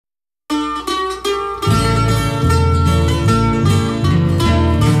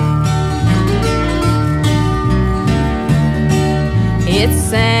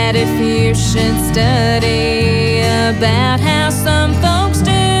if you should study about how some folks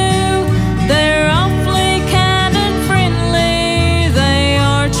do, they're awfully kind and friendly. They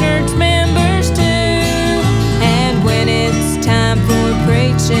are church members too. And when it's time for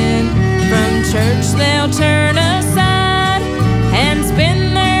preaching from church, they'll turn aside and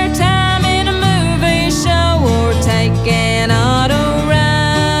spend their time in a movie show or take an auto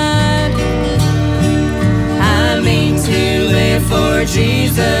ride. I mean to live for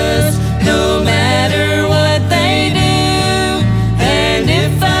Jesus, no matter what they do. And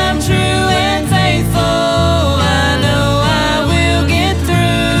if I'm true and faithful, I know I will get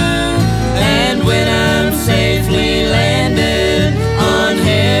through. And when I'm safely landed on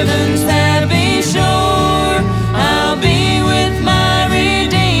heaven's happy shore, I'll be with my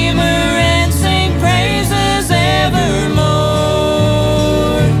Redeemer and sing praises evermore.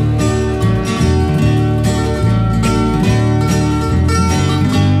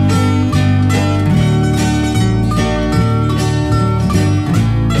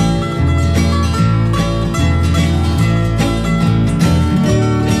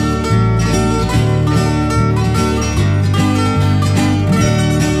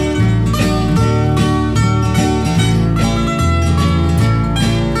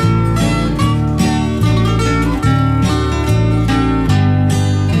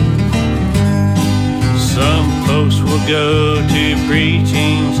 Will go to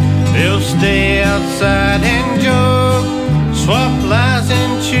preachings, they'll stay outside and joke, swap lies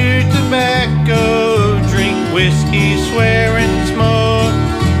and chew tobacco, drink whiskey, swear and smoke.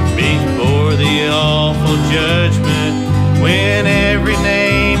 Before the awful judgment, when every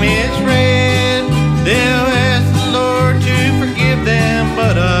name is read, they'll ask the Lord to forgive them,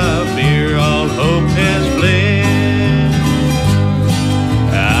 but I fear all hope has fled.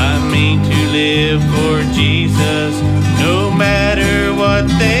 I mean to live for Jesus, no matter what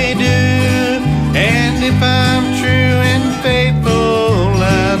they do. And if I'm true and faithful,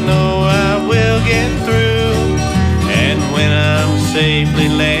 I know I will get through. And when I'm safely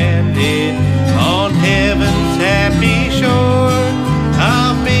landed on heaven's happy shore,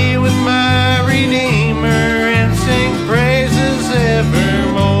 I'll be with my Redeemer and sing praises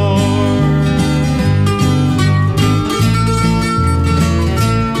evermore.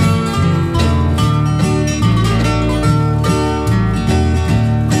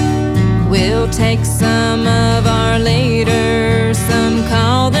 We'll take some of our leaders, some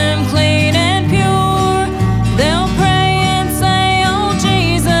call them clean and pure. They'll pray and say, oh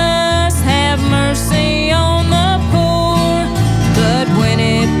Jesus, have mercy on the poor. But when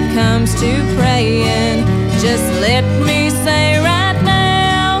it comes to praying, just let me say right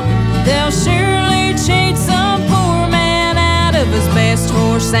now, they'll surely cheat some poor man out of his best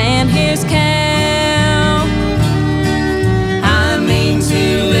horse and his cow. I mean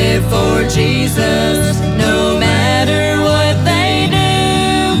to live for Jesus, no matter what they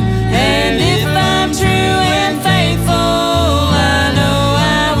do. And if I'm true and faithful, I know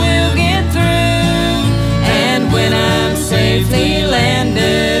I will get through. And when I'm safely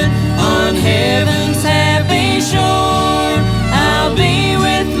landed on heaven's happy shore, I'll be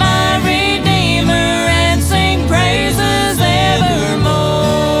with my Redeemer and sing praises evermore.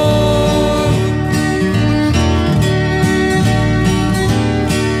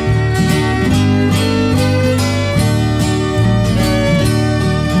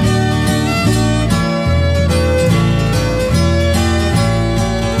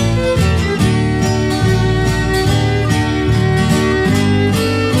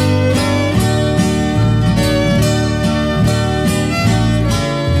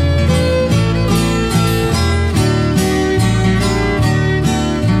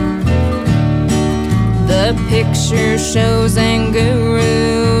 The picture shows and gurus